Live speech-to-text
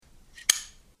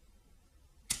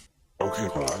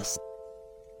Let's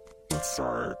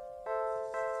start.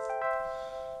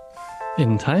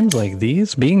 In times like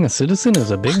these, being a citizen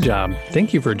is a big job.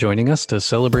 Thank you for joining us to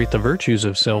celebrate the virtues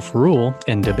of self-rule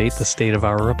and debate the state of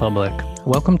our republic.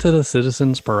 Welcome to the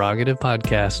Citizens Prerogative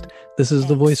Podcast. This is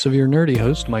the voice of your nerdy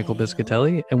host, Michael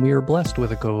Biscatelli, and we are blessed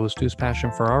with a co-host whose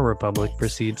passion for our republic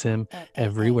precedes him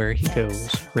everywhere he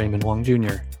goes, Raymond Wong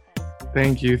Jr.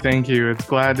 Thank you. It's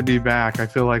glad to be back. I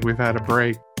feel like we've had a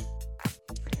break.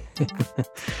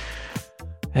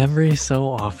 Every so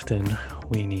often,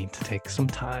 we need to take some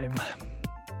time.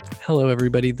 Hello,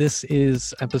 everybody. This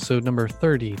is episode number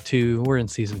 32. We're in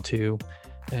season 2,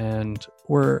 and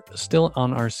we're still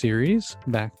on our series,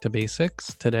 Back to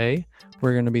Basics. Today,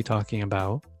 we're going to be talking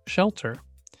about shelter.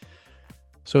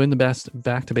 So in the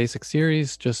Back to Basics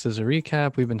series, just as a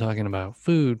recap, we've been talking about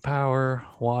food, power,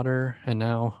 water, and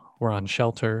now we're on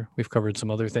shelter. We've covered some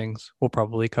other things. We'll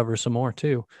probably cover some more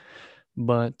too.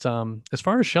 But as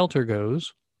far as shelter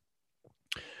goes,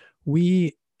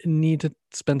 we need to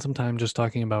spend some time just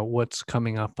talking about what's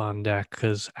coming up on deck,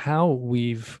 because how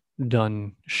we've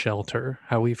done shelter,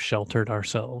 how we've sheltered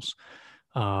ourselves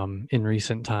in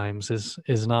recent times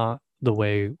is not the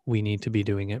way we need to be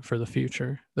doing it for the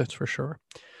future. That's for sure.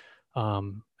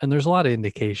 And there's a lot of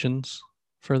indications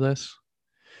for this.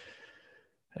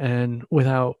 And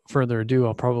without further ado,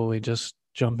 I'll probably just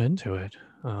jump into it.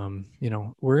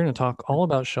 We're going to talk all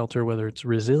about shelter, whether it's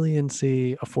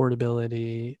resiliency,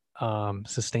 affordability,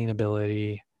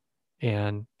 sustainability,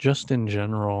 and just in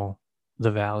general,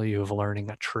 the value of learning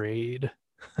a trade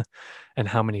and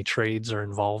how many trades are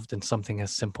involved in something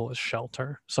as simple as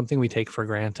shelter, something we take for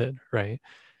granted, right?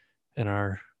 In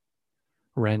our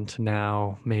rent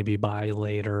now, maybe buy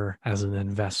later as an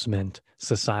investment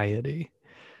society.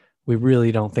 We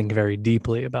really don't think very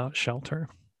deeply about shelter.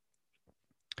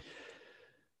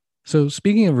 So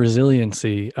speaking of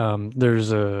resiliency,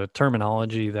 there's a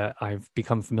terminology that I've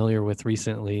become familiar with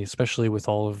recently, especially with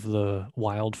all of the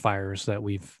wildfires that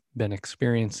we've been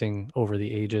experiencing over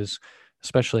the ages,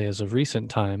 especially as of recent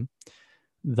time,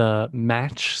 the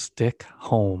matchstick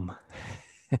home,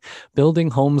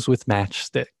 building homes with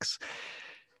matchsticks.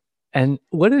 And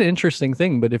what an interesting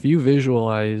thing, but if you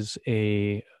visualize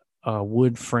a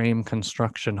wood frame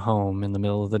construction home in the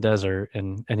middle of the desert,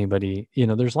 and anybody,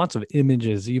 there's lots of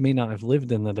images. You may not have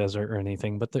lived in the desert or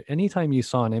anything, but anytime you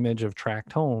saw an image of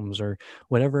tract homes or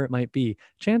whatever it might be,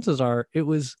 chances are it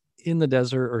was in the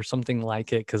desert or something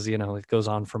like it, because, it goes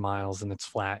on for miles and it's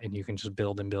flat and you can just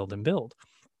build and build and build.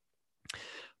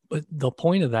 But the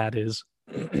point of that is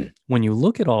when you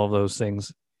look at all of those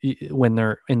things, when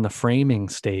they're in the framing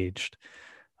stage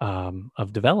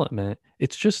of development,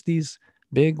 it's just these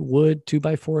big wood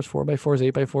 2x4s,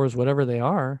 4x4s, 8x4s, whatever they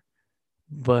are.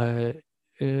 But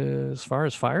as far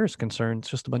as fire is concerned, it's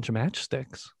just a bunch of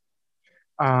matchsticks.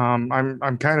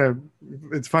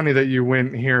 It's funny that you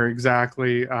went here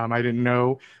exactly. I didn't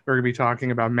know we were going to be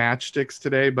talking about matchsticks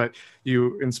today, but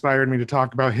you inspired me to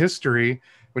talk about history,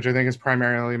 which I think is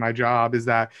primarily my job. Is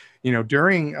that,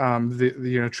 during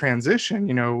the transition,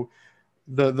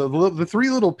 the three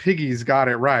little piggies got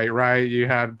it right? You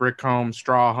had brick home,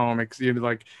 straw home,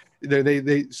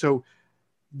 so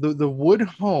the wood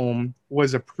home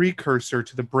was a precursor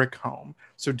to the brick home.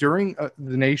 So during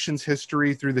the nation's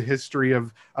history, through the history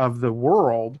of the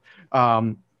world,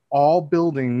 all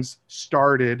buildings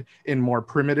started in more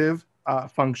primitive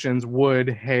functions, wood,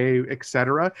 hay,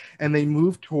 etc., and they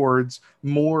moved towards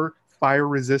more fire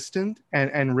resistant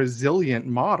and resilient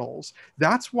models.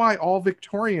 That's why all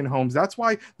Victorian homes, that's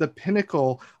why the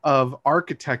pinnacle of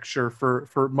architecture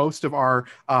for most of our,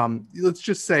 let's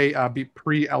just say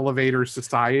pre-elevator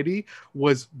society,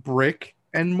 was brick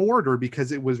and mortar,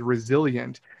 because it was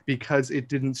resilient, because it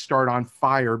didn't start on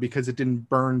fire, because it didn't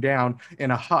burn down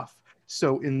in a huff.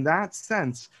 So in that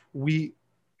sense, we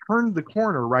turned the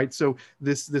corner, right? So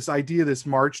this idea, this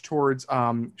march towards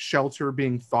shelter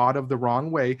being thought of the wrong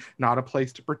way, not a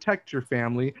place to protect your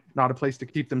family, not a place to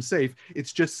keep them safe.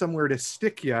 It's just somewhere to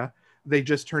stick you. They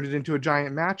just turned it into a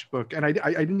giant matchbook. And I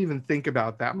didn't even think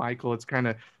about that, Michael. It's kind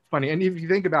of funny. And if you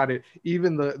think about it,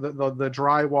 even the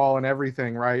drywall and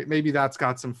everything, right? Maybe that's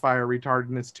got some fire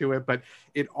retardantness to it, but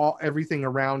everything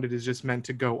around it is just meant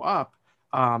to go up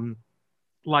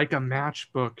like a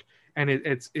matchbook. And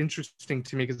it's interesting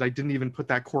to me because I didn't even put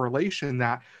that correlation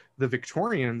that the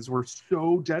Victorians were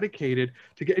so dedicated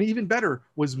to get, and even better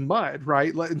was mud,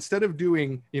 right? Instead of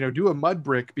doing, do a mud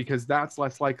brick, because that's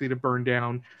less likely to burn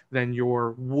down than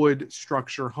your wood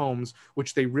structure homes,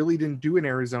 which they really didn't do in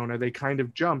Arizona. They kind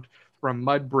of jumped from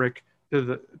mud brick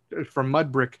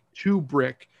to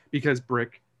brick because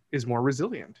brick is more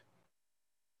resilient.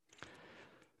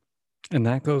 And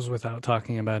that goes without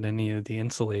talking about any of the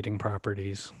insulating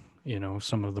properties,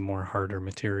 some of the more harder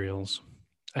materials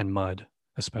and mud,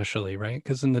 especially, right?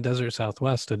 Because in the desert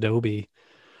Southwest, Adobe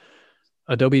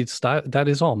style, that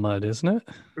is all mud, isn't it?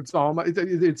 It's all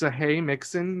it's a hay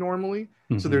mixin normally.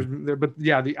 So Mm-hmm. there's there, but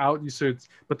yeah, the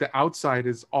outside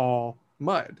is all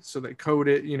mud. So they coat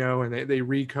it, and they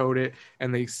recoat it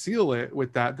and they seal it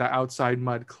with the outside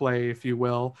mud clay, if you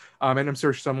will. And I'm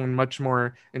sure someone much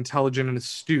more intelligent and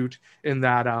astute in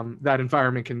that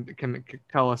environment can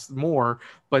tell us more.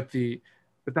 But the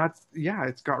but that's, yeah,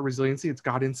 it's got resiliency, it's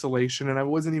got insulation, and I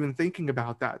wasn't even thinking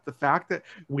about that. The fact that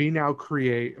we now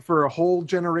create for a whole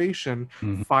generation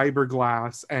Mm-hmm.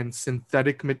 fiberglass and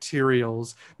synthetic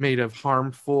materials made of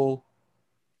harmful.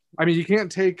 I mean, you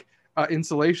can't take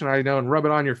insulation, I know, and rub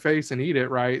it on your face and eat it,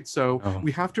 right? So Oh,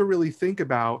 we have to really think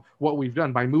about what we've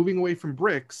done by moving away from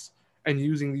bricks and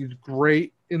using these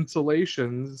great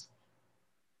insulations.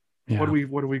 yeah.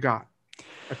 What do we got?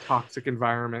 A toxic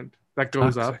environment that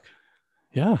goes Toxic. up.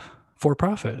 Yeah. For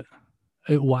profit.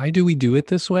 Why do we do it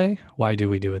this way? Why do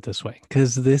we do it this way?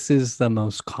 Because this is the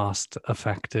most cost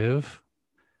effective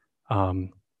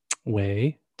um,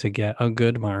 way to get a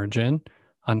good margin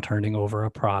on turning over a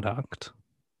product.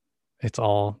 It's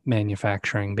all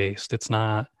manufacturing based. It's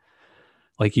not,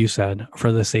 like you said,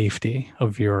 for the safety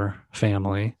of your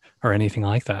family or anything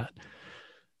like that.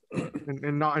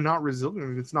 And not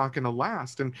resilient. It's not going to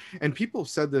last. And people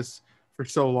said this for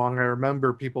so long. I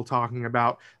remember people talking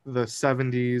about the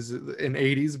 70s and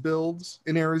 80s builds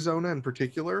in Arizona in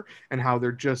particular, and how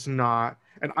they're just not.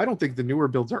 And I don't think the newer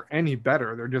builds are any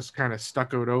better. They're just kind of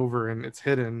stuccoed over and it's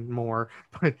hidden more.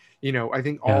 But I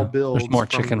think all Yeah. There's builds more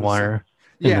from chicken the wire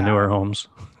in the newer yeah, homes.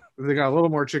 they got a little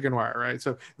more chicken wire, right?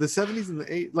 So the 70s and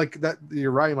the eight, like that,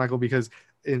 you're right, Michael, because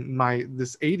in my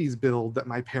this 80s build that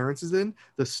my parents is in,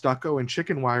 the stucco and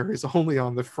chicken wire is only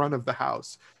on the front of the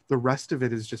house. The rest of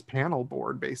it is just panel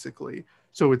board, basically.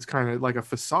 So it's kind of like a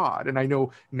facade. And I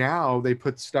know now they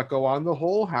put stucco on the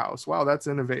whole house. Wow, that's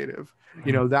innovative.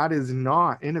 That is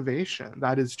not innovation.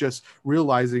 That is just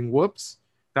realizing, whoops,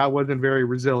 that wasn't very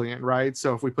resilient, right?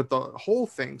 So if we put the whole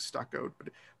thing stuccoed,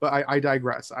 but I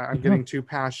digress. I'm Yeah. getting too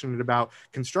passionate about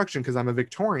construction because I'm a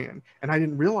Victorian, and I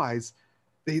didn't realize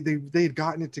they had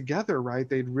gotten it together, right?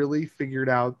 They'd really figured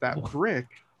out that brick.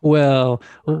 Well,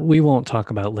 we won't talk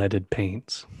about leaded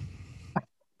paints.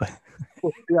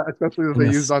 Yeah, especially that and they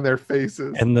the used on their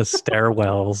faces. and the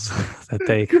stairwells that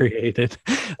they created.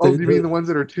 Oh, do you mean the ones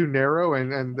that are too narrow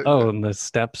And the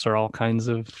steps are all kinds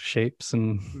of shapes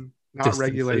and not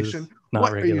regulation? distances, not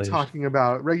What are you regulation. talking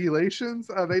about? Regulations?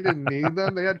 They didn't need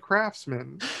them. They had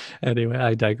craftsmen. Anyway,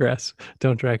 I digress.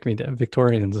 Don't drag me down.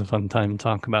 Victorian's a fun time to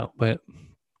talk about, but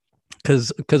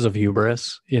because of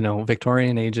hubris,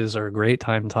 Victorian ages are a great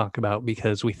time to talk about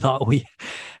because we thought we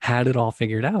had it all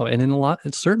figured out, and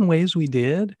in certain ways we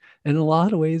did, and in a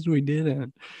lot of ways we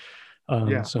didn't.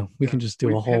 Yeah, So we yeah. can just do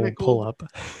We a whole pull pinnacled up.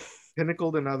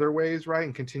 pinnacled in other ways, right,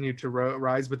 and continued to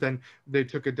rise, but then they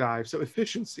took a dive. So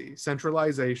efficiency,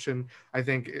 centralization. I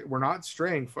think we're not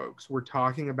straying, folks. We're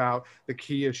talking about the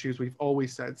key issues we've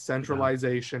always said: Yeah.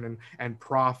 centralization and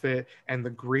profit, and the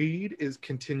greed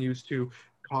continues to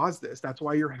cause this. That's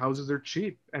why your houses are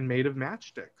cheap and made of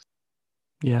matchsticks.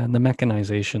 Yeah, and the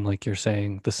mechanization, like you're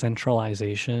saying, the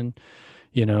centralization,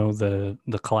 the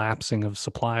collapsing of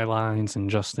supply lines and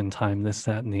just in time this,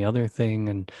 that, and the other thing,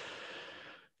 and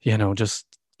just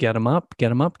get them up, get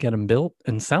them up, get them built,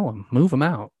 and sell them, move them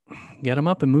out, get them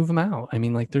up and move them out. I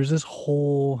mean, like there's this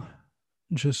whole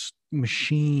just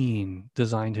machine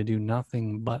designed to do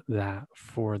nothing but that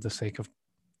for the sake of,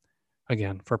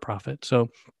 again, for profit. So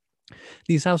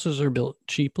these houses are built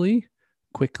cheaply,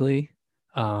 quickly,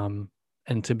 and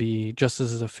to be just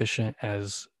as efficient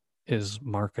as is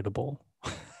marketable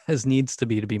as needs to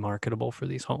be marketable for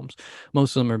these homes.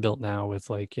 Most of them are built now with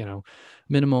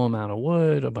minimal amount of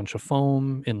wood, a bunch of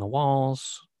foam in the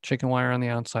walls, chicken wire on the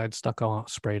outside, stucco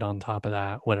sprayed on top of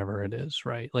that, whatever it is,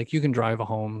 right? Like you can drive a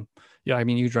home. Yeah, I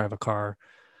mean, you drive a car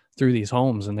through these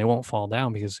homes and they won't fall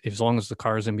down because as long as the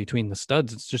car is in between the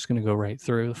studs, it's just going to go right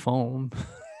through the foam.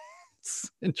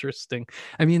 It's interesting.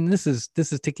 I mean, this is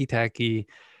ticky tacky,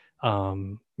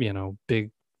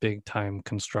 big time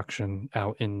construction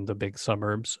out in the big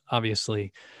suburbs.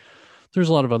 Obviously, there's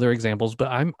a lot of other examples, but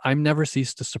I'm never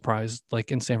ceased to surprise.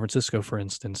 Like in San Francisco, for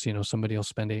instance, somebody will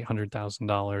spend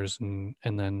 $800,000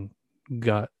 and then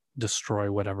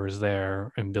destroy whatever is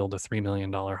there and build a $3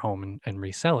 million home and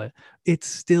resell it. It's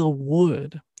still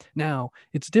wood. Now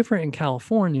it's different in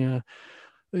California.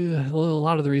 A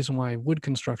lot of the reason why wood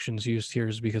construction is used here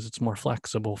is because it's more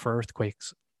flexible for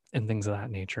earthquakes and things of that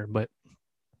nature. But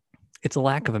It's a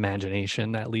lack of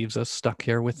imagination that leaves us stuck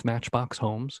here with matchbox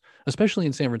homes, especially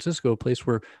in San Francisco, a place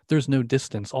where there's no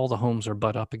distance. All the homes are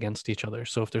butt up against each other.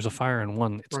 So if there's a fire in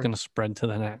one, it's Right. going to spread to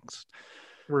the next.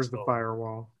 Where's the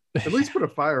firewall? At least put a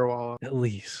firewall up. At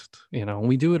least,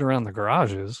 we do it around the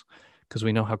garages because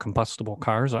we know how combustible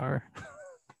cars are.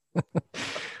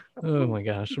 Oh my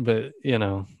gosh. But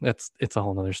it's a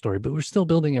whole nother story, but we're still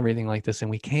building everything like this and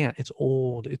we can't. It's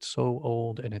old. It's so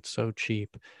old and it's so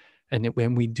cheap. And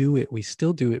when we do it, we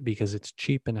still do it because it's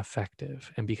cheap and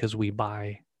effective and because we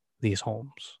buy these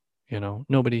homes.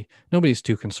 Nobody's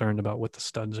too concerned about what the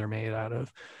studs are made out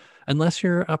of. Unless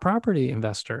you're a property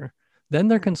investor, then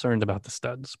they're concerned about the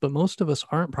studs. But most of us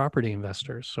aren't property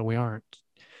investors, so we aren't.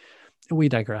 We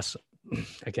digress.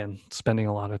 Again, spending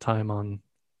a lot of time on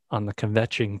the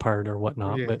kvetching part or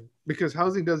whatnot. Yeah, but because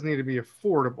housing does need to be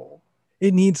affordable.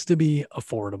 it needs to be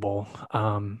affordable.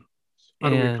 How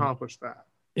do we accomplish that?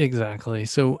 Exactly.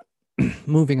 So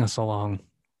moving us along,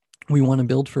 we want to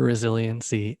build for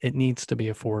resiliency. It needs to be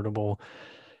affordable.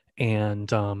 And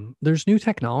there's new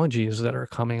technologies that are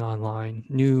coming online,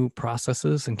 new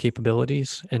processes and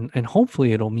capabilities. And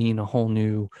hopefully it'll mean a whole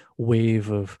new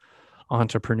wave of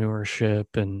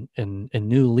entrepreneurship and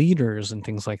new leaders and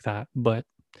things like that. But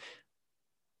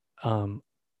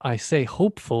I say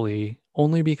hopefully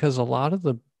only because a lot of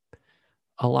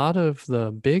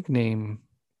the big name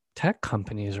tech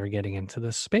companies are getting into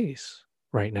this space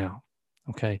right now.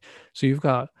 Okay. So you've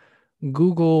got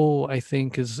Google, I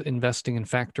think, is investing in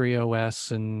Factory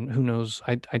OS, and who knows,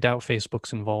 I doubt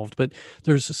Facebook's involved, but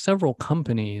there's several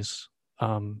companies,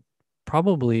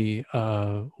 probably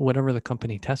whatever the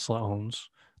company Tesla owns,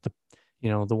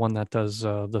 the one that does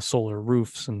the solar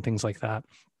roofs and things like that.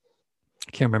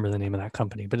 I can't remember the name of that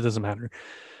company, but it doesn't matter.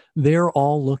 They're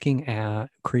all looking at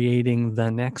creating the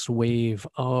next wave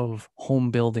of home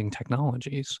building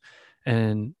technologies.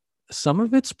 And some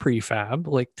of it's prefab.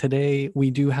 Like today,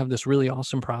 we do have this really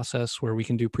awesome process where we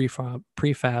can do prefab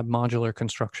modular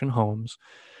construction homes.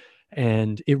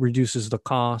 And it reduces the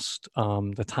cost,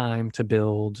 the time to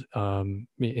build,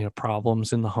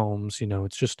 problems in the homes.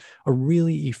 It's just a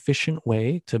really efficient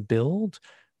way to build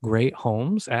great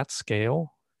homes at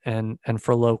scale and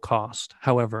for low cost.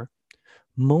 However,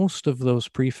 most of those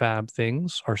prefab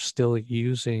things are still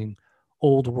using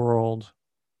old world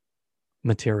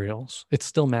materials. It's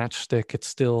still matchstick. It's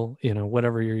still,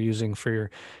 whatever you're using for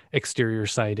your exterior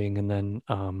siding. And then,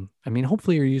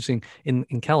 hopefully you're using in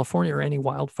California or any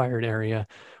wildfired area,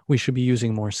 we should be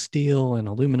using more steel and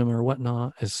aluminum or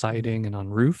whatnot as siding and on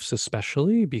roofs,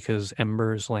 especially because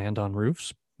embers land on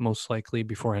roofs most likely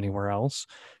before anywhere else.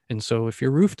 And so if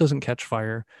your roof doesn't catch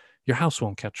fire, your house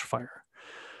won't catch fire.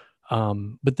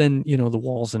 But then, the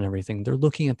walls and everything, they're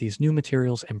looking at these new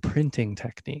materials and printing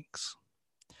techniques.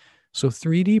 So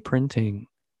 3D printing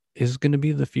is going to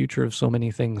be the future of so many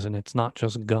things, and it's not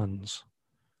just guns,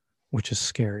 which is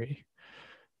scary,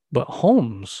 but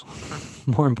homes,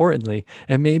 more importantly,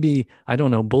 and maybe, I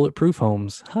don't know, bulletproof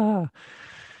homes.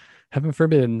 Heaven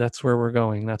forbid, that's where we're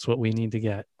going. That's what we need to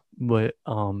get. But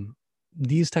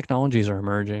these technologies are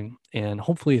emerging, and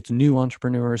hopefully it's new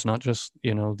entrepreneurs, not just,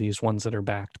 these ones that are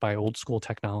backed by old school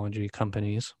technology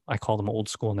companies. I call them old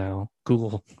school now.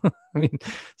 Google,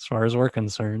 as far as we're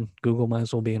concerned, Google might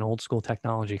as well be an old school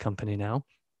technology company now.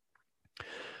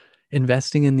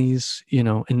 Investing in these,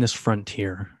 in this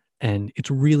frontier. And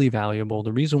it's really valuable.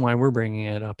 The reason why we're bringing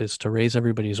it up is to raise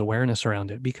everybody's awareness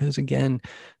around it, because again,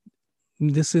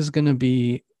 this is going to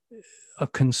be a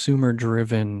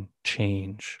consumer-driven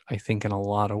change, I think, in a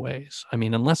lot of ways.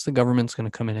 Unless the government's going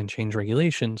to come in and change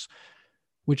regulations,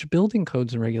 which building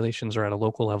codes and regulations are at a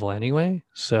local level anyway.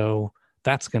 So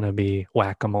that's going to be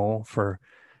whack-a-mole for,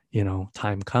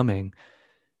 time coming.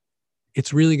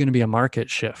 It's really going to be a market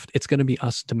shift. It's going to be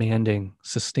us demanding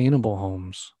sustainable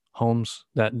homes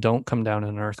that don't come down in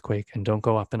an earthquake and don't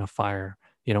go up in a fire,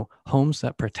 homes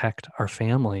that protect our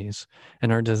families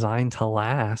and are designed to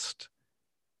last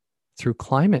through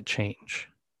climate change.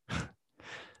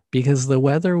 Because the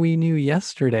weather we knew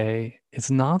yesterday is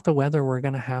not the weather we're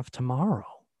going to have tomorrow.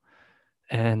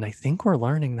 And I think we're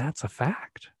learning that's a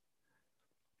fact.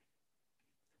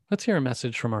 Let's hear a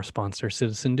message from our sponsor,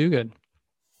 Citizen Do Good.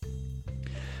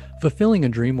 Fulfilling a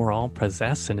dream where all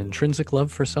possess an intrinsic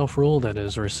love for self-rule that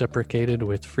is reciprocated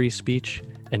with free speech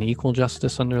and equal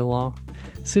justice under the law,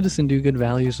 Citizen Do Good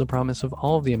values the promise of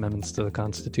all of the amendments to the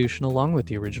Constitution along with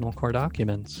the original core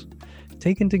documents.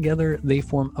 Taken together, they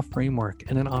form a framework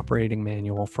and an operating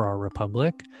manual for our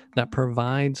republic that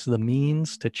provides the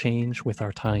means to change with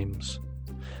our times.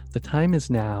 The time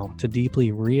is now to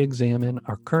deeply re-examine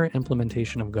our current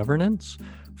implementation of governance,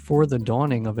 for the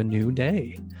dawning of a new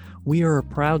day. We are a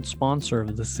proud sponsor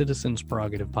of the Citizens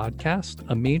Prerogative Podcast,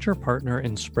 a major partner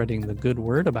in spreading the good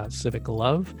word about civic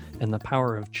love and the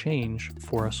power of change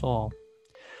for us all.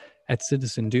 At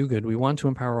Citizen Do Good, we want to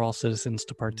empower all citizens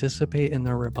to participate in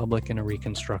their republic in a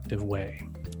reconstructive way.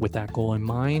 With that goal in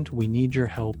mind, we need your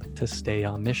help to stay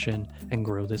on mission and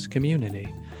grow this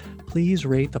community. Please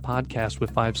rate the podcast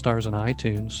with 5 stars on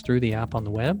iTunes through the app on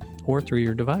the web or through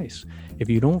your device. If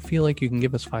you don't feel like you can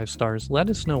give us 5 stars, let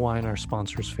us know why on our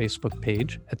sponsor's Facebook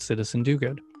page at Citizen Do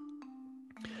Good.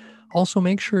 Also,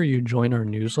 make sure you join our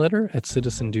newsletter at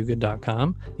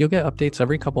citizendogood.com. You'll get updates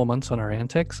every couple of months on our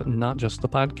antics, not just the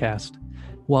podcast.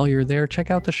 While you're there,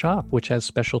 check out the shop, which has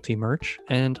specialty merch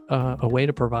and a way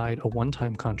to provide a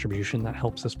one-time contribution that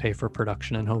helps us pay for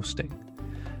production and hosting.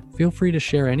 Feel free to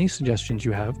share any suggestions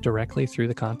you have directly through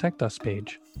the Contact Us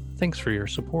page. Thanks for your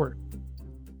support.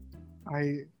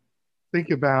 I think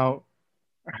about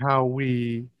how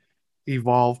we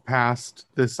evolve past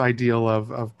this ideal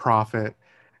of profit,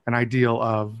 an ideal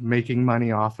of making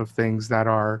money off of things that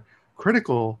are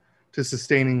critical to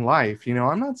sustaining life. You know,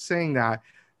 I'm not saying that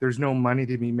there's no money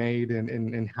to be made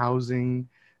in housing,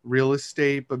 real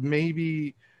estate, but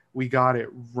maybe we got it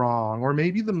wrong, or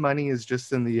maybe the money is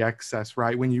just in the excess,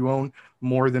 right? When you own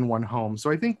more than one home.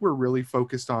 So I think we're really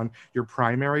focused on your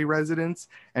primary residence,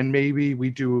 and maybe we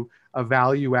do a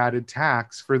value added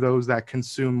tax for those that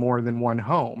consume more than one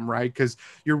home, right? Because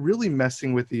you're really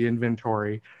messing with the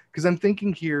inventory. Because I'm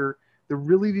thinking here,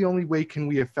 the only way can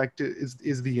we affect it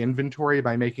is the inventory,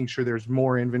 by making sure there's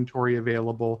more inventory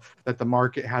available, that the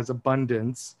market has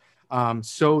abundance,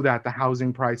 so that the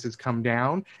housing prices come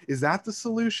down. Is that the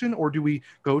solution, or do we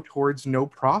go towards no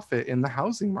profit in the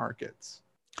housing markets?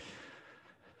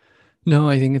 No,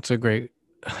 I think it's a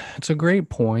great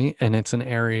point, and it's an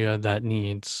area that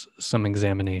needs some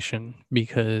examination,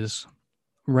 because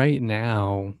right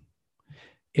now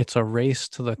it's a race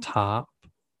to the top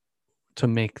to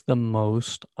make the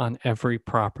most on every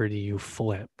property you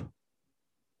flip.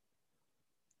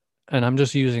 And I'm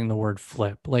just using the word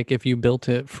flip. Like, if you built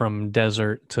it from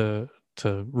desert to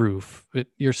roof,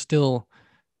 you're still,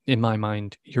 in my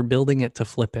mind, you're building it to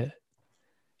flip it.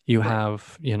 You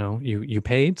have, you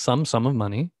paid some sum of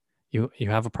money, you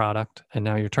have a product, and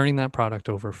now you're turning that product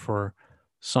over for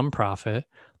some profit,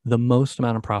 the most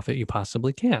amount of profit you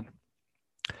possibly can.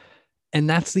 And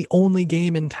that's the only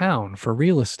game in town for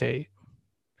real estate.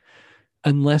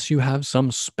 Unless you have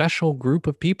some special group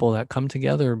of people that come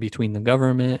together between the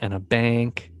government and a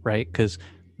bank, right? Because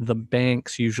the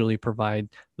banks usually provide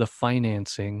the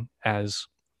financing, as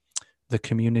the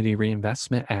Community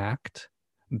Reinvestment Act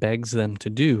begs them to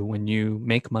do. When you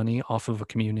make money off of a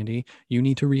community, you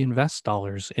need to reinvest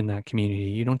dollars in that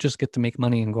community. You don't just get to make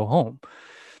money and go home.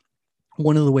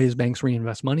 One of the ways banks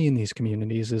reinvest money in these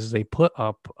communities is they put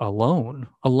up a loan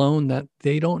that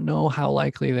they don't know how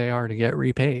likely they are to get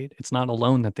repaid. It's not a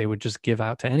loan that they would just give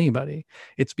out to anybody.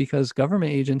 It's because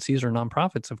government agencies or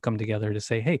nonprofits have come together to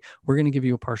say, hey, we're going to give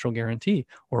you a partial guarantee,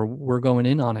 or we're going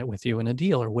in on it with you in a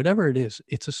deal, or whatever it is.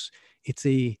 It's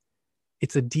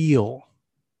a deal.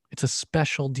 It's a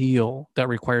special deal that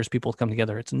requires people to come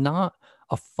together. It's not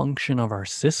a function of our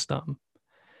system.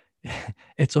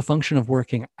 It's a function of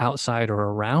working outside or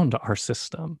around our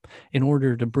system in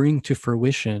order to bring to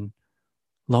fruition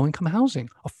low-income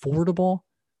housing, affordable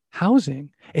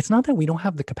housing. It's not that we don't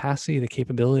have the capacity, the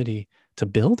capability to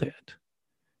build it.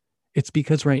 It's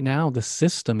because right now the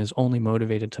system is only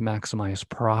motivated to maximize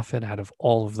profit out of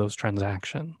all of those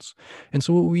transactions. And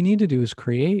so what we need to do is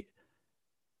create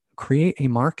a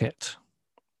market.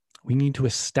 We need to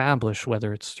establish,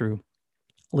 whether it's through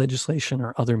legislation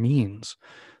or other means,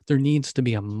 there needs to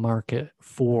be a market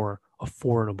for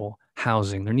affordable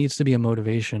housing. There needs to be a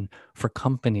motivation for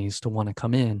companies to want to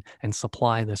come in and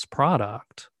supply this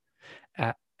product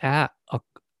at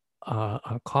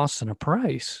a cost and a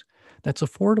price that's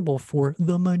affordable for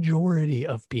the majority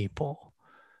of people,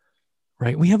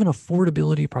 right? We have an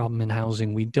affordability problem in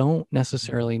housing. We don't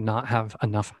necessarily not have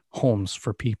enough homes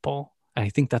for people. And I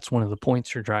think that's one of the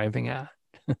points you're driving at.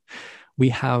 We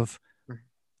have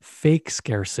fake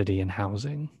scarcity in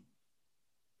housing.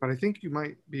 But I think you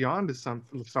might be onto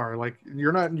something. Sorry, like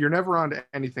you're never onto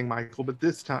anything, Michael, but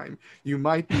this time you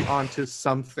might be onto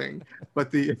something.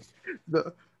 But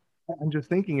I'm just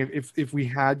thinking, if we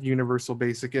had universal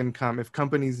basic income, if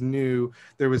companies knew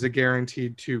there was a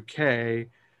guaranteed 2K,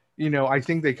 I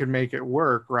think they could make it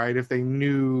work, right? If they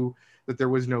knew that there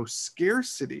was no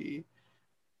scarcity,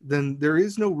 then there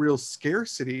is no real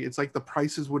scarcity. It's like the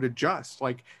prices would adjust.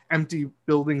 Like empty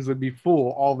buildings would be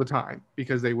full all the time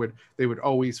because they would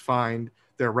always find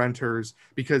their renters,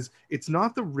 because it's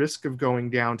not the risk of going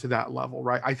down to that level,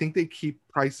 right? I think they keep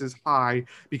prices high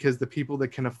because the people that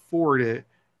can afford it,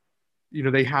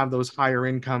 they have those higher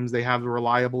incomes, they have the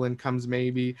reliable incomes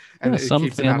maybe, and Yeah, it some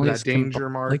keeps them out of families that danger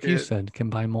like you market. said, can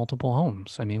buy multiple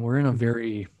homes. I mean, we're in a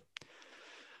very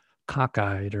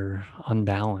cockeyed or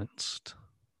unbalanced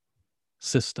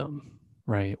system,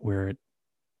 right? Where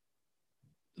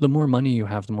the more money you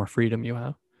have, the more freedom you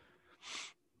have,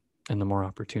 and the more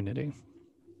opportunity.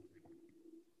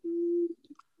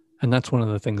 And that's one of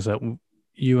the things that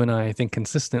you and I think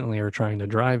consistently are trying to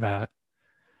drive at.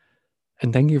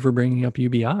 And thank you for bringing up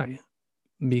UBI,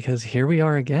 because here we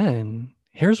are again.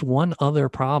 Here's one other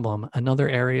problem, another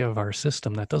area of our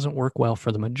system that doesn't work well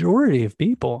for the majority of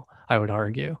people, I would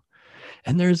argue.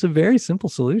 And there's a very simple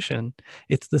solution.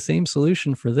 It's the same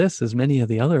solution for this as many of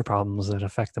the other problems that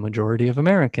affect the majority of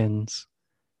Americans.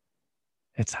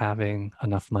 It's having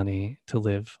enough money to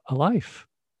live a life,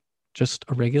 just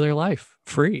a regular life,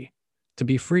 free, to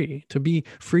be free to be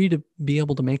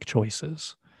able to make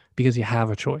choices because you have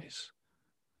a choice,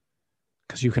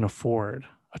 because you can afford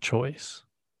a choice.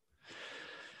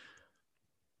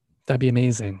 That'd be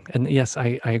amazing. And yes,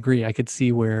 I agree. I could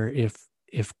see where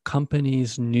if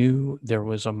companies knew there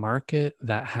was a market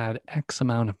that had X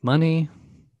amount of money,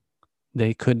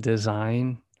 they could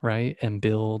design, right, and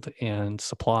build and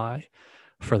supply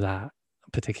for that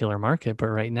particular market. But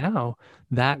right now,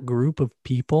 that group of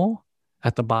people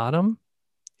at the bottom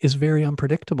is very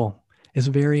unpredictable, is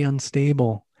very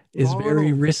unstable, is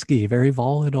very Volatile. risky, very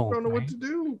volatile. Don't know what Right? to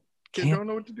do. Don't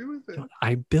know what to do with it.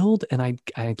 I build and I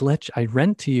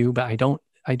rent to you, but I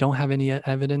don't have any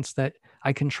evidence that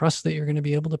I can trust that you're going to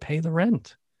be able to pay the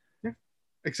rent. Yeah.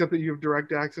 Except that you have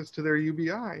direct access to their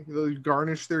UBI. They'll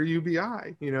garnish their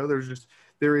UBI.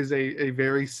 There is a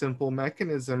very simple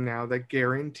mechanism now that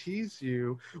guarantees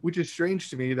you, which is strange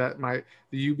to me that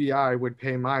the UBI would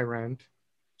pay my rent.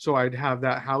 So I'd have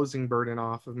that housing burden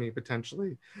off of me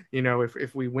potentially,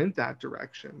 if we went that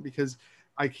direction, because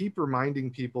I keep reminding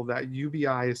people that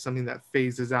UBI is something that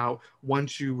phases out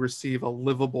once you receive a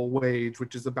livable wage,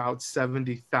 which is about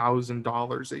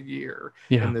 $70,000 a year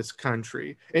in this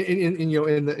country,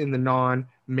 in the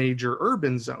non-major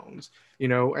urban zones,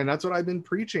 and that's what I've been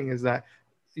preaching, is that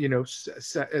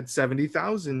at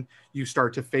 70,000 you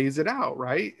start to phase it out,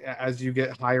 right, as you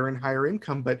get higher and higher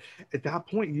income. But at that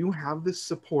point you have this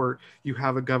support, you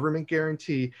have a government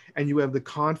guarantee, and you have the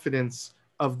confidence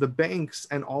of the banks,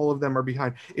 and all of them are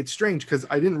behind. It's strange because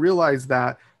I didn't realize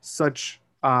that such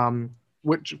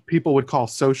which people would call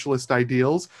socialist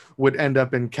ideals would end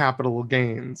up in capital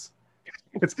gains.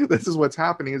 This is what's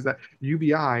happening, is that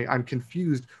UBI, I'm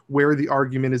confused where the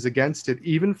argument is against it,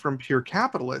 even from pure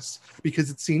capitalists, because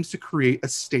it seems to create a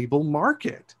stable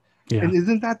market. Yeah. And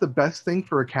isn't that the best thing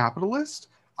for a capitalist?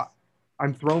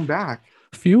 I'm thrown back.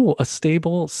 A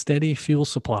stable, steady fuel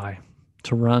supply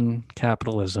to run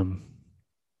capitalism.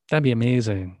 That'd be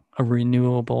amazing. A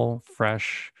renewable,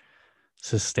 fresh,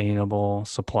 sustainable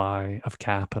supply of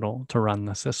capital to run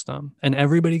the system. And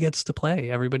everybody gets to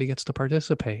play. Everybody gets to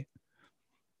participate.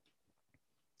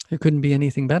 It couldn't be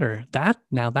anything better.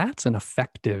 That's an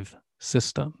effective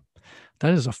system.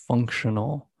 That is a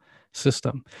functional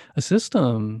system. A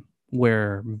system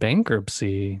where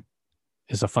bankruptcy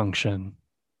is a function,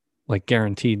 like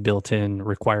guaranteed, built-in,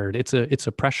 required. It's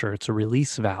a pressure. It's a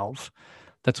release valve.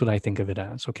 That's what I think of it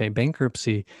as. Okay,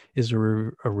 bankruptcy is a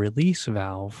release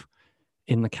valve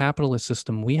in the capitalist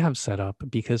system we have set up,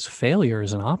 because failure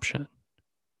is an option.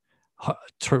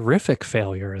 Terrific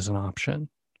failure is an option.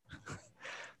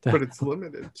 But it's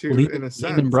limited too, in a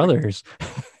sense. Lehman Brothers.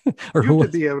 Or you have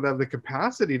to be able to have the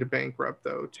capacity to bankrupt,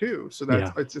 though, too. So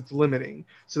it's limiting.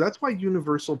 So that's why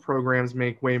universal programs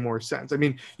make way more sense. I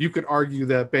mean, you could argue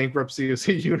that bankruptcy is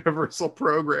a universal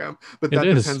program, but that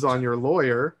depends on your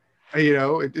lawyer.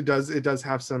 It does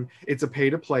have some. It's a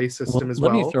pay-to-play system as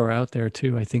well. Let me throw out there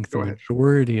too. I think the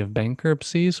majority of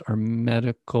bankruptcies are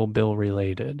medical bill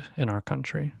related in our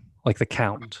country, like the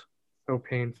count. So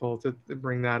painful to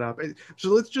bring that up.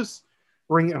 So let's just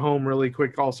bring it home really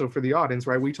quick also for the audience,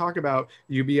 right? We talk about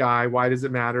UBI. Why does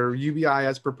it matter? UBI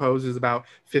as proposed is about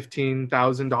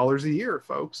 $15,000 a year,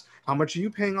 folks. How much are you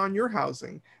paying on your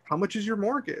housing? How much is your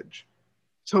mortgage?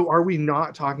 So are we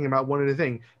not talking about one other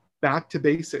thing? Back to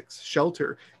basics,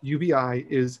 shelter. UBI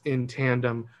is in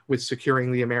tandem with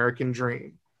securing the American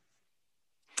dream.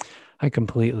 I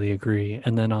completely agree.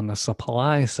 And then on the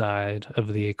supply side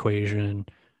of the equation,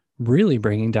 really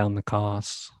bringing down the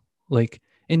costs, like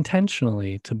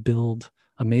intentionally to build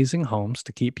amazing homes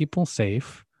to keep people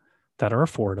safe that are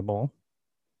affordable.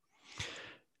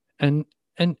 And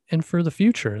for the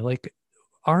future, like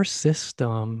our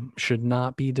system should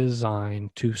not be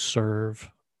designed to serve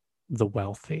the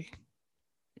wealthy.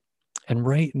 And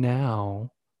right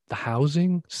now, the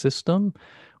housing system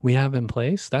we have in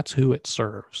place, that's who it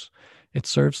serves. It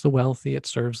serves the wealthy, it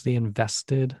serves the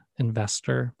invested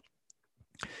investor.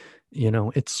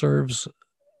 It serves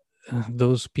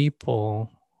those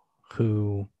people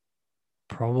who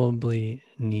probably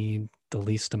need the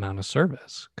least amount of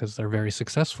service because they're very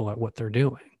successful at what they're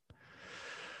doing.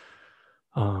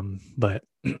 But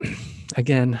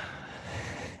again,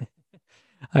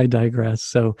 I digress.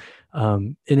 So,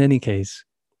 in any case,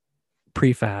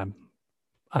 prefab,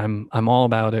 I'm all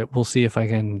about it. We'll see if I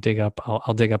can dig up.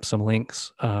 I'll dig up some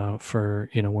links for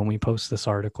when we post this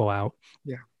article out.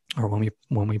 Yeah. Or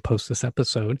when we post this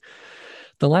episode.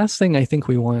 The last thing I think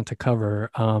we wanted to cover,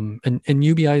 and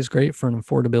UBI is great for an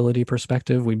affordability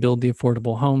perspective. We build the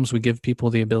affordable homes. We give people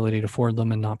the ability to afford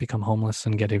them and not become homeless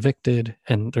and get evicted.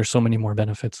 And there's so many more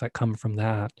benefits that come from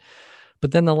that.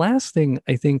 But then the last thing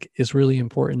I think is really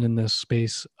important in this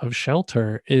space of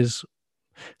shelter is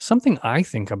something I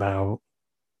think about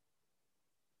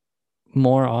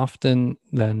more often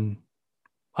than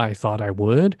I thought I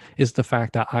would, is the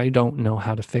fact that I don't know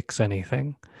how to fix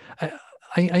anything.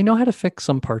 I know how to fix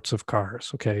some parts of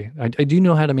cars. Okay. I do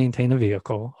know how to maintain a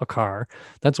car.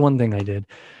 That's one thing I did,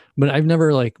 but I've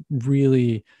never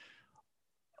really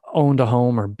owned a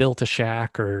home or built a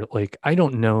shack, or I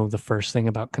don't know the first thing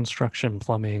about construction,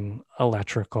 plumbing,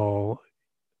 electrical,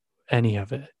 any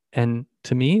of it. And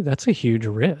to me, that's a huge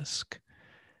risk.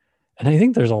 And I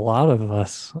think there's a lot of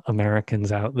us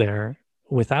Americans out there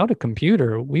without a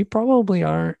computer, we probably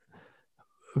aren't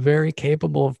very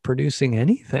capable of producing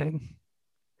anything.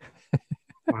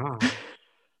 Wow.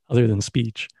 Other than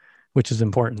speech, which is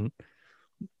important.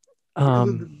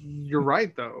 You're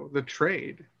right, though. The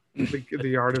trade,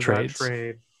 the art of that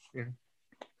trade. Yeah.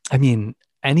 I mean,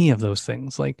 any of those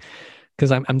things,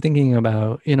 because I'm thinking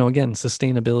about, again,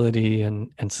 sustainability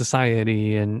and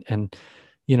society and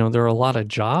there are a lot of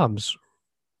jobs.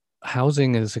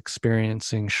 Housing is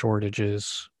experiencing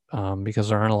shortages because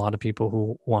there aren't a lot of people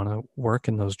who want to work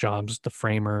in those jobs, the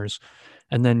framers.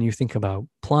 And then you think about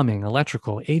plumbing,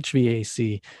 electrical,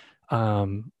 HVAC,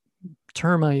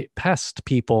 termite, pest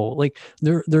people.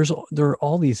 There are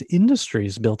all these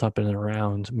industries built up in and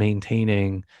around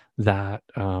maintaining that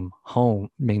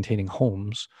maintaining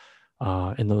homes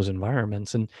in those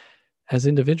environments. And as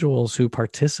individuals who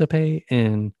participate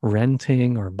in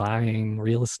renting or buying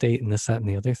real estate and this, that, and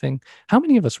the other thing, how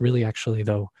many of us really actually,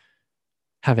 though,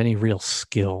 have any real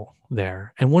skill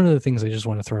there? And one of the things I just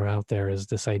want to throw out there is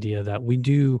this idea that we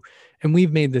do, and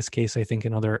we've made this case, I think,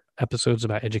 in other episodes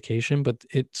about education, but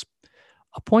it's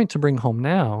a point to bring home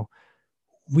now.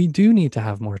 We do need to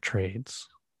have more trades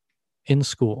in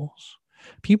schools.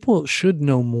 People should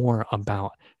know more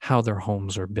about how their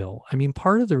homes are built. I mean,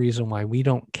 part of the reason why we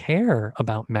don't care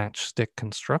about matchstick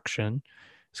construction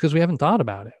is because we haven't thought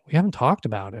about it. We haven't talked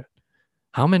about it.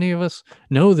 How many of us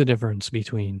know the difference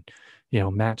between,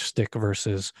 matchstick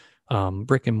versus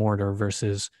brick and mortar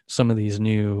versus some of these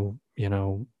new,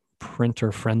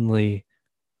 printer-friendly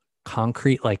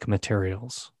concrete-like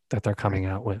materials that they're coming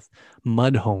out with?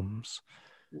 Mud homes,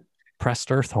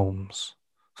 pressed earth homes.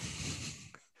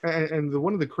 And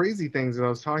one of the crazy things, and I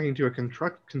was talking to a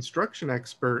construction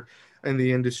expert in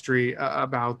the industry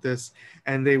about this,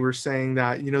 and they were saying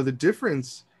that, the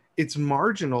difference, it's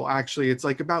marginal. Actually, it's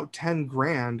about 10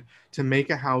 grand to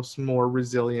make a house more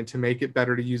resilient, to make it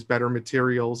better, to use better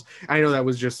materials. I know that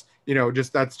was just,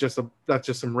 that's just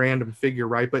some random figure,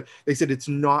 right? But they said it's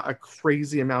not a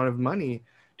crazy amount of money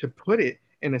to put it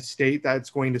in a state that's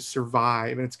going to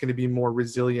survive and it's going to be more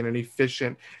resilient and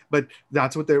efficient. But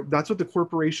that's what the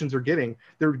corporations are getting.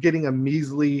 They're getting a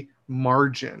measly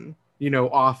margin,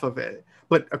 off of it.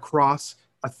 But across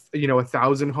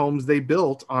 1,000 homes they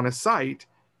built on a site,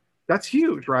 that's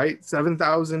huge, right?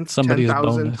 7,000,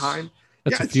 10,000 times.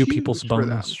 That's a few people's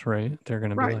bonus, right? They're going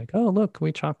to be like, oh, look,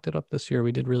 we chalked it up this year.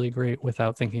 We did really great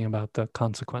without thinking about the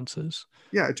consequences.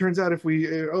 Yeah, it turns out it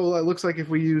looks like if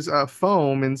we use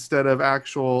foam instead of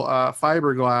actual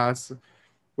fiberglass,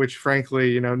 which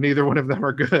frankly, neither one of them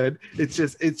are good. It's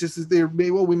just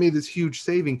we made this huge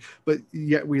saving, but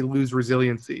yet we lose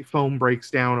resiliency. Foam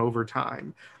breaks down over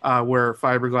time, where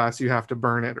fiberglass, you have to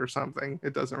burn it or something.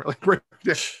 It doesn't really break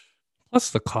down.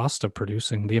 Plus the cost of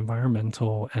producing, the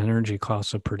environmental energy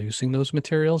costs of producing those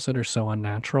materials that are so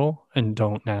unnatural and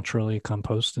don't naturally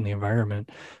compost in the environment.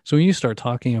 So when you start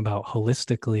talking about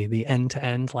holistically the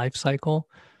end-to-end life cycle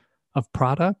of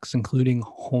products, including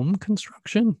home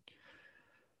construction,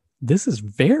 this is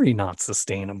very not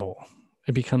sustainable.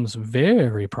 It becomes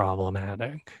very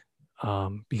problematic.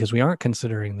 because we aren't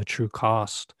considering the true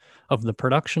cost of the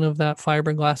production of that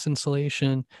fiberglass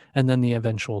insulation and then the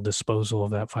eventual disposal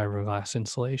of that fiberglass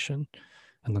insulation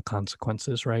and the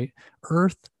consequences, right?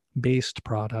 Earth-based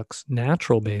products,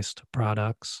 natural-based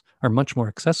products are much more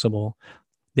accessible.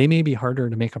 They may be harder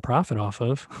to make a profit off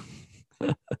of.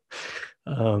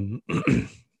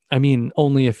 I mean,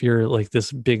 only if you're like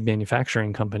this big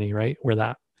manufacturing company, right? Where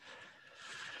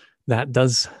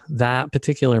that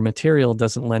particular material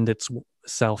doesn't lend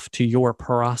itself to your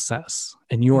process,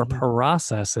 and your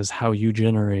process is how you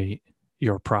generate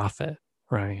your profit,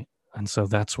 right? And so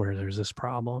that's where there's this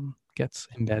problem gets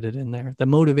embedded in there. The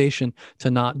motivation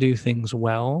to not do things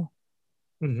well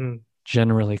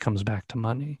generally comes back to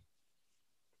money.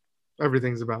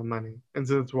 Everything's about money. And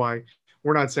so that's why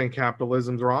we're not saying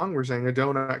capitalism's wrong. We're saying a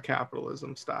donut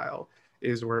capitalism style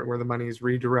is where the money is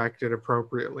redirected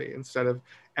appropriately instead of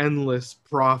endless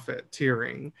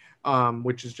profiteering,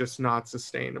 which is just not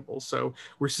sustainable. So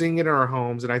we're seeing it in our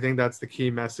homes. And I think that's the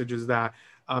key message, is that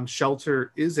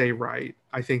shelter is a right.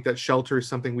 I think that shelter is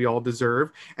something we all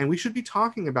deserve, and we should be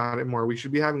talking about it more. We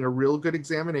should be having a real good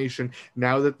examination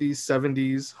now that these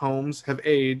 70s homes have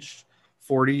aged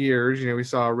 40 years. We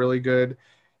saw a really good,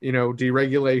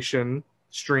 deregulation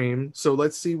stream. So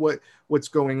let's see what's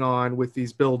going on with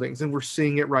these buildings. And we're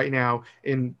seeing it right now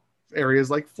in areas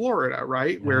like Florida,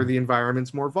 right? Where the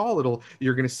environment's more volatile.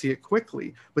 You're going to see it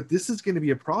quickly. But this is going to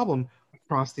be a problem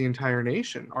across the entire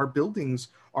nation. Our buildings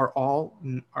are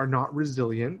not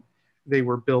resilient. They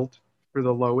were built for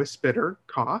the lowest bidder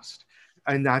cost.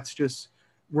 And that's just,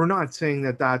 we're not saying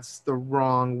that that's the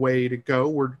wrong way to go.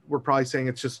 We're probably saying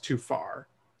it's just too far.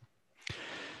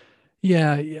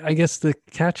 Yeah, I guess the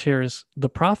catch here is the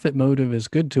profit motive is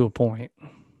good to a point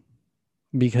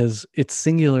because it's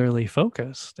singularly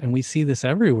focused. And we see this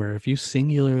everywhere. If you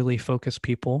singularly focus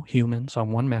people, humans,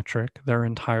 on one metric, their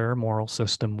entire moral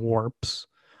system warps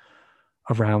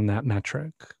around that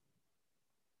metric.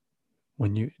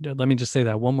 Let me just say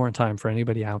that one more time for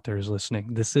anybody out there who's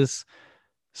listening. This is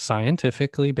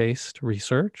scientifically based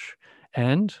research,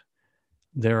 and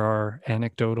there are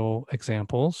anecdotal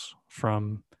examples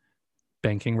from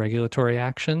banking regulatory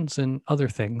actions and other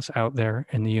things out there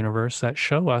in the universe that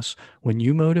show us when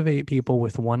you motivate people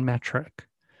with one metric,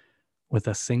 with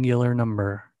a singular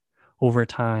number, over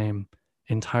time,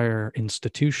 entire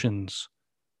institutions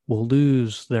will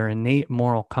lose their innate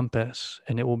moral compass,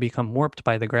 and it will become warped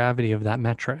by the gravity of that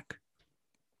metric.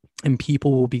 And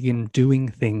people will begin doing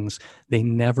things they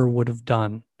never would have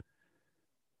done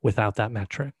without that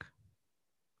metric.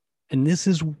 And this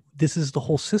is the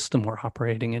whole system we're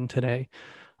operating in today,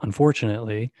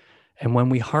 unfortunately. And when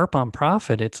we harp on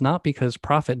profit, it's not because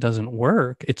profit doesn't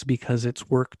work. It's because it's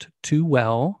worked too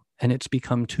well and it's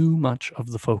become too much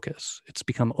of the focus. It's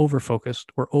become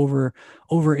over-focused. We're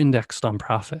over-indexed on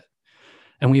profit.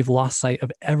 And we've lost sight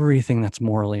of everything that's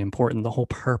morally important, the whole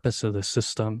purpose of the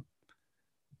system,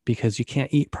 because you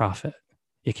can't eat profit.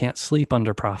 You can't sleep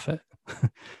under profit.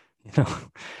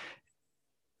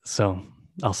 So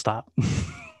I'll stop.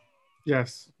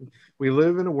 Yes, we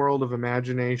live in a world of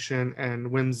imagination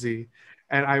and whimsy.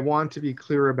 And I want to be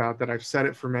clear about that. I've said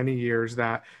it for many years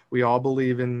that we all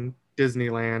believe in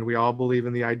Disneyland. We all believe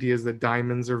in the ideas that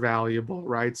diamonds are valuable,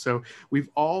 right? So we've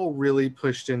all really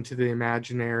pushed into the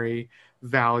imaginary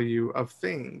value of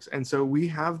things. And so we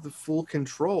have the full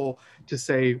control to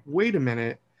say, wait a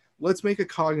minute, let's make a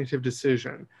cognitive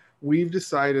decision. We've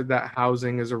decided that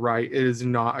housing is a right. It is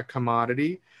not a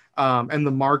commodity. And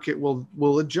the market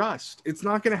will adjust. It's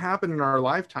not going to happen in our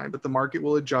lifetime, but the market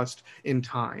will adjust in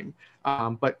time.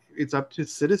 But it's up to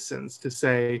citizens to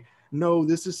say, no,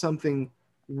 this is something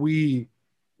we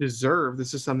deserve.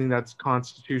 This is something that's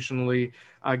constitutionally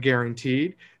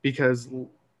guaranteed. Because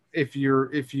if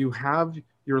you have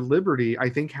your liberty,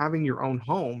 I think having your own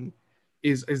home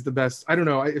is the best. I don't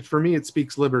know. For me, it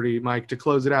speaks liberty. Mike, to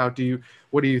close it out,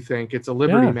 what do you think? It's a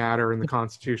liberty matter in the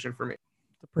Constitution for me.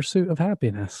 The pursuit of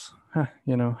happiness.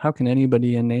 How can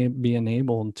anybody be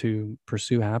enabled to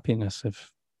pursue happiness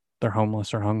if they're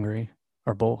homeless or hungry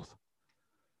or both?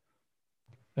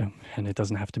 And it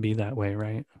doesn't have to be that way,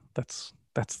 right? That's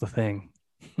the thing.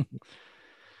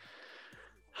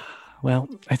 Well,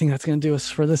 I think that's going to do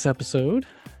us for this episode.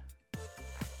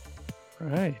 All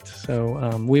right.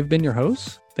 So we've been your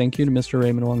hosts. Thank you to Mr.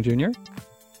 Raymond Wong Jr.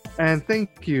 And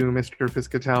thank you, Mr.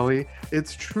 Piscatelli.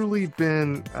 It's truly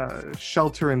been a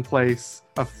shelter in place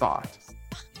of thought.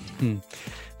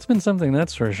 It's been something,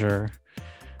 that's for sure.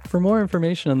 For more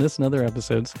information on this and other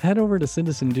episodes, head over to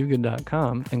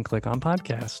citizendogood.com and click on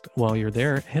podcast. While you're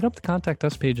there, hit up the Contact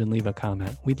Us page and leave a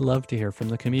comment. We'd love to hear from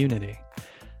the community.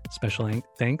 Special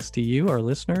thanks to you, our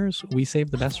listeners. We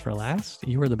saved the best for last.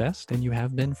 You are the best, and you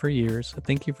have been for years.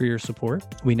 Thank you for your support.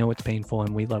 We know it's painful,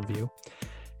 and we love you.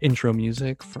 Intro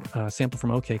music, sample from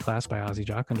OK Class by Ozzy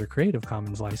Jock under Creative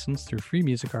Commons license through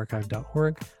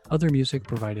freemusicarchive.org. Other music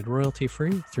provided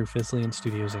royalty-free through Fizzly and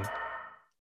Studios Inc.